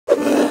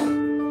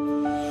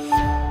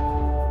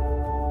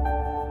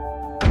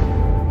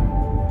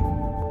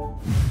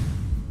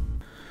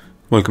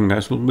Welcome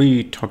guys, we'll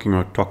be talking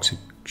about toxic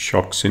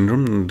shock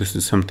syndrome. This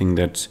is something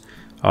that's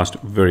asked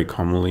very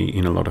commonly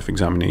in a lot of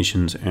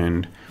examinations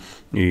and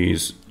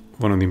is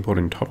one of the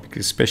important topics,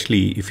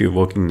 especially if you're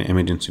working in the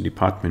emergency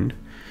department.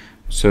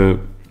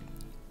 So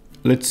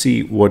let's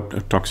see what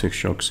a toxic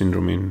shock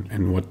syndrome is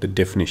and what the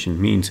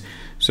definition means.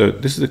 So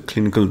this is a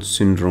clinical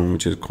syndrome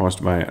which is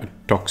caused by a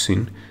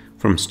toxin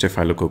from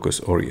Staphylococcus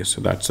aureus.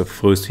 So that's the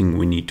first thing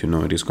we need to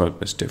know. It is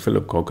caused by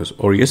Staphylococcus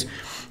aureus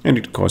and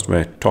it's caused by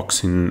a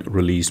toxin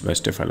released by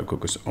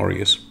Staphylococcus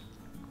aureus.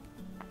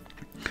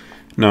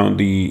 Now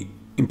the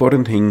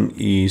important thing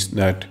is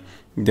that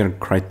there are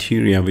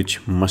criteria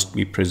which must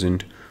be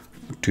present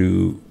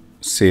to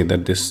say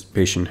that this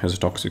patient has a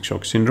toxic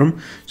shock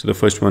syndrome. So the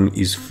first one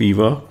is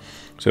fever.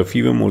 So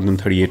fever more than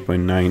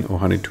 38.9 or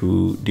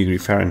 102 degree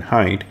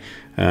Fahrenheit,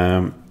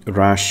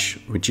 rash,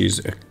 which is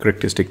a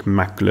characteristic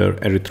macular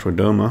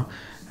erythroderma,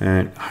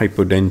 and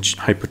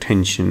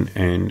hypotension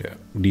and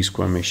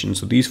desquamation.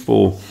 So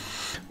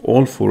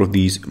all four of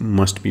these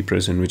must be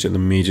present, which are the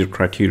major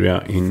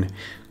criteria in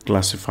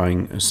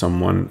classifying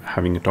someone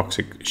having a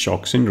toxic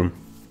shock syndrome.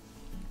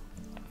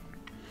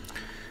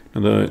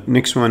 Now the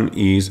next one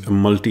is a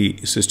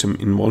multi-system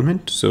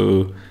involvement.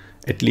 So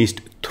at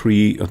least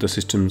 3 of the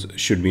systems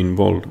should be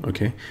involved.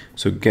 Okay,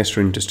 so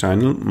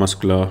gastrointestinal,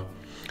 muscular,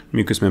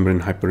 mucous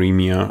membrane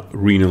hyperemia,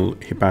 renal,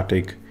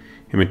 hepatic,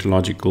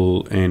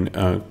 hematological, and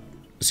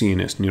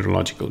CNS,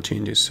 neurological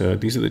changes. So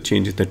these are the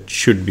changes that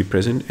should be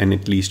present, and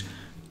at least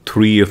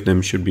 3 of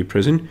them should be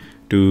present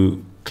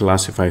to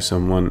classify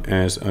someone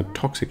as a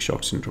toxic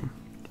shock syndrome.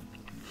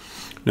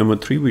 Number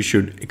 3, we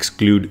should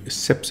exclude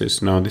sepsis.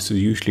 Now this is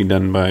usually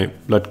done by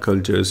blood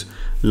cultures,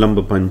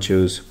 lumbar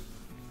punctures,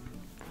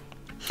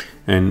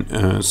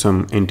 and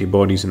some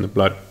antibodies in the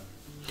blood.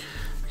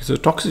 So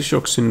toxic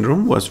shock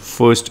syndrome was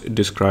first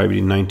described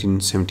in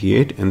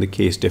 1978 and the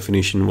case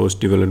definition was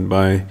developed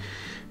by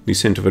the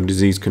Center for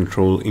Disease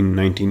Control in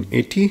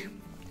 1980.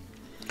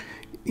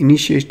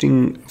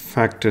 Initiating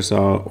factors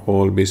are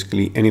all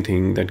basically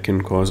anything that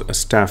can cause a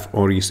Staph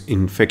aureus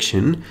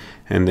infection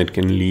and that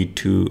can lead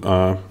to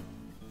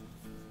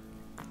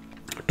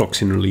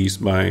toxin release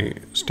by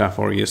Staph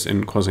aureus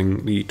and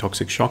causing the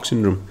toxic shock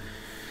syndrome.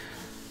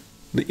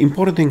 The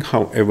important thing,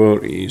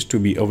 however, is to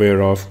be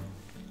aware of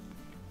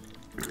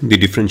the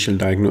differential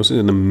diagnosis,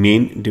 and the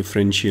main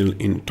differential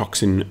in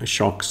toxic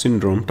shock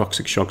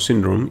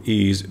syndrome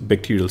is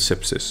bacterial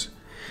sepsis.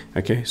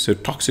 Okay, so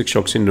toxic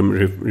shock syndrome,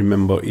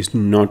 remember, is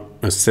not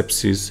a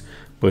sepsis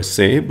per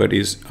se, but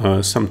is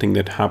something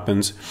that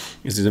happens.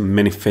 This is a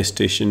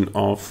manifestation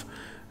of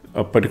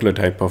a particular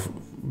type of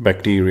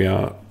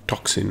bacteria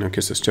toxin.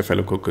 Okay, so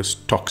Staphylococcus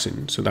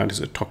toxin. So that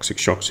is a toxic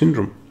shock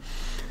syndrome.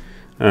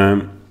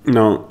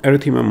 Now,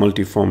 erythema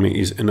multiforme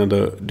is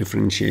another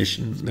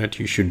differentiation that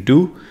you should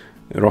do.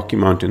 Rocky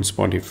Mountain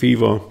spotted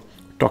fever,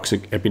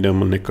 toxic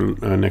epidermal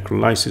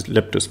necrolysis,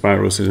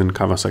 leptospirosis, and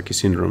Kawasaki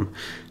syndrome.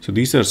 So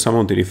these are some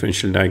of the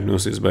differential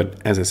diagnoses,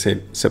 but as I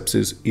said,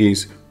 sepsis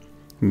is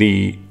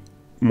the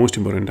most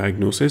important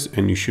diagnosis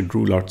and you should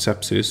rule out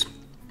sepsis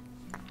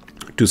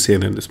to say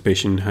that this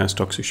patient has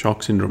toxic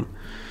shock syndrome.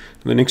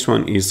 The next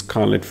one is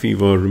scarlet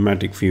fever,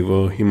 rheumatic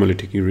fever,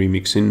 hemolytic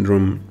uremic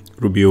syndrome,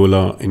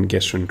 rubeola, and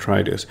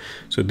gastroenteritis.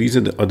 So these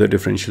are the other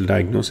differential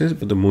diagnoses,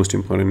 but the most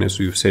important, as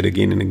we've said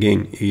again and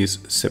again, is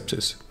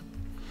sepsis.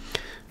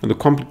 Now, the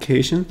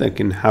complications that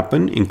can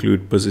happen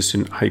include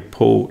persistent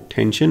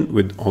hypotension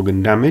with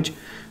organ damage,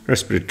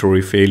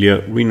 respiratory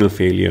failure, renal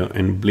failure,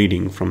 and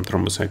bleeding from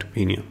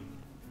thrombocytopenia.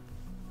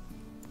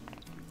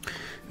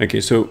 Okay,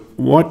 so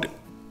what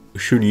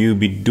should you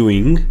be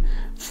doing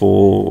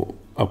for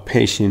a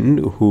patient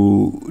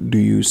who do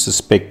you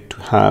suspect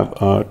to have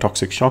a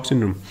toxic shock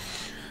syndrome?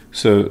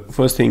 So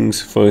first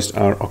things first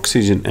are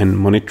oxygen and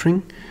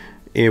monitoring,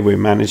 airway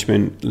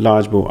management,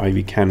 large bore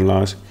IV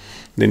cannulas.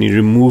 Then you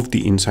remove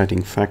the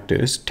inciting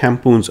factors.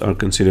 Tampons are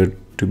considered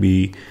to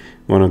be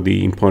one of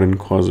the important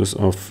causes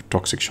of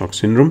toxic shock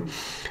syndrome.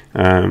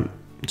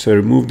 So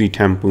remove the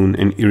tampon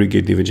and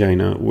irrigate the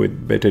vagina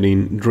with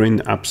betadine, drain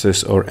the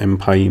abscess or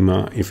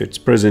empyema if it's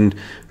present,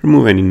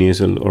 remove any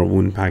nasal or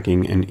wound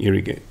packing and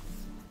irrigate.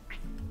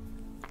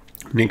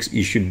 Next,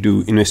 you should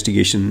do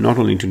investigation not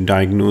only to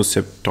diagnose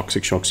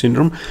toxic shock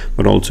syndrome,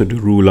 but also to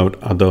rule out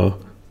other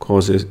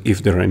causes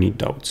if there are any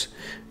doubts.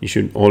 You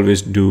should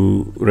always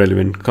do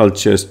relevant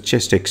cultures,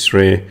 chest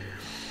x-ray,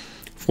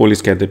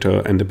 Foley's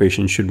catheter, and the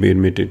patient should be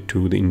admitted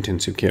to the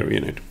intensive care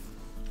unit.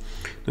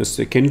 The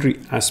secondary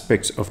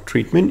aspects of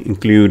treatment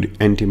include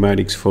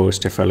antibiotics for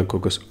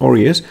Staphylococcus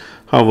aureus.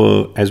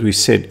 However, as we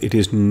said, it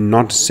is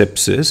not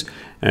sepsis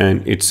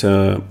and it's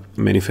a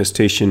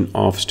manifestation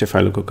of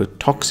Staphylococcus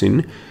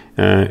toxin.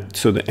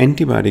 So the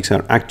antibiotics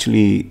are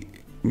actually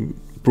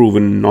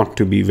proven not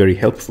to be very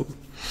helpful.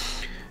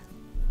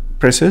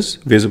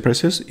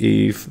 Vasopressors,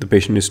 if the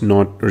patient is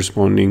not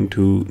responding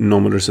to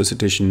normal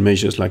resuscitation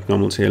measures like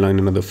normal saline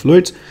and other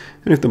fluids,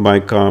 and if the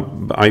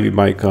IV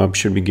bicarb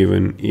should be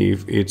given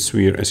if it's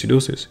severe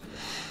acidosis.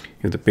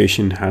 If the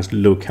patient has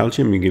low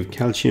calcium, you give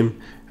calcium,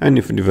 and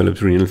if it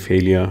develops renal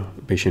failure,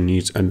 the patient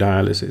needs a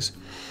dialysis.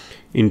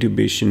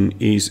 Intubation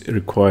is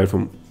required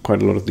for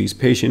quite a lot of these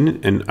patients,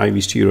 and IV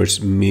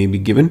steroids may be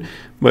given,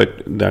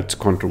 but that's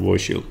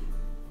controversial.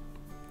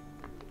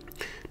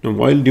 Now,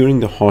 while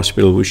during the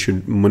hospital, we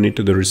should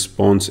monitor the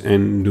response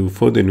and do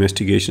further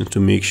investigations to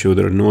make sure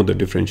there are no other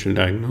differential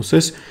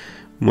diagnoses.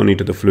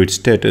 Monitor the fluid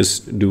status,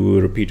 do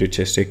a repeated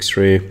chest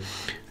x-ray,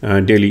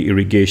 daily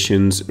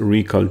irrigations,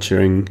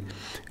 reculturing,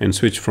 and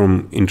switch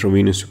from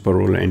intravenous to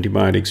peroral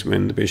antibiotics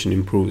when the patient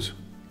improves.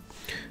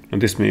 Now,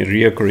 this may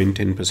reoccur in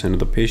 10% of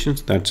the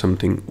patients. That's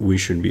something we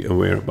should be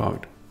aware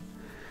about.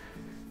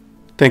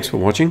 Thanks for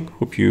watching.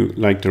 Hope you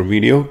liked our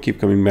video. Keep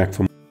coming back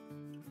for more.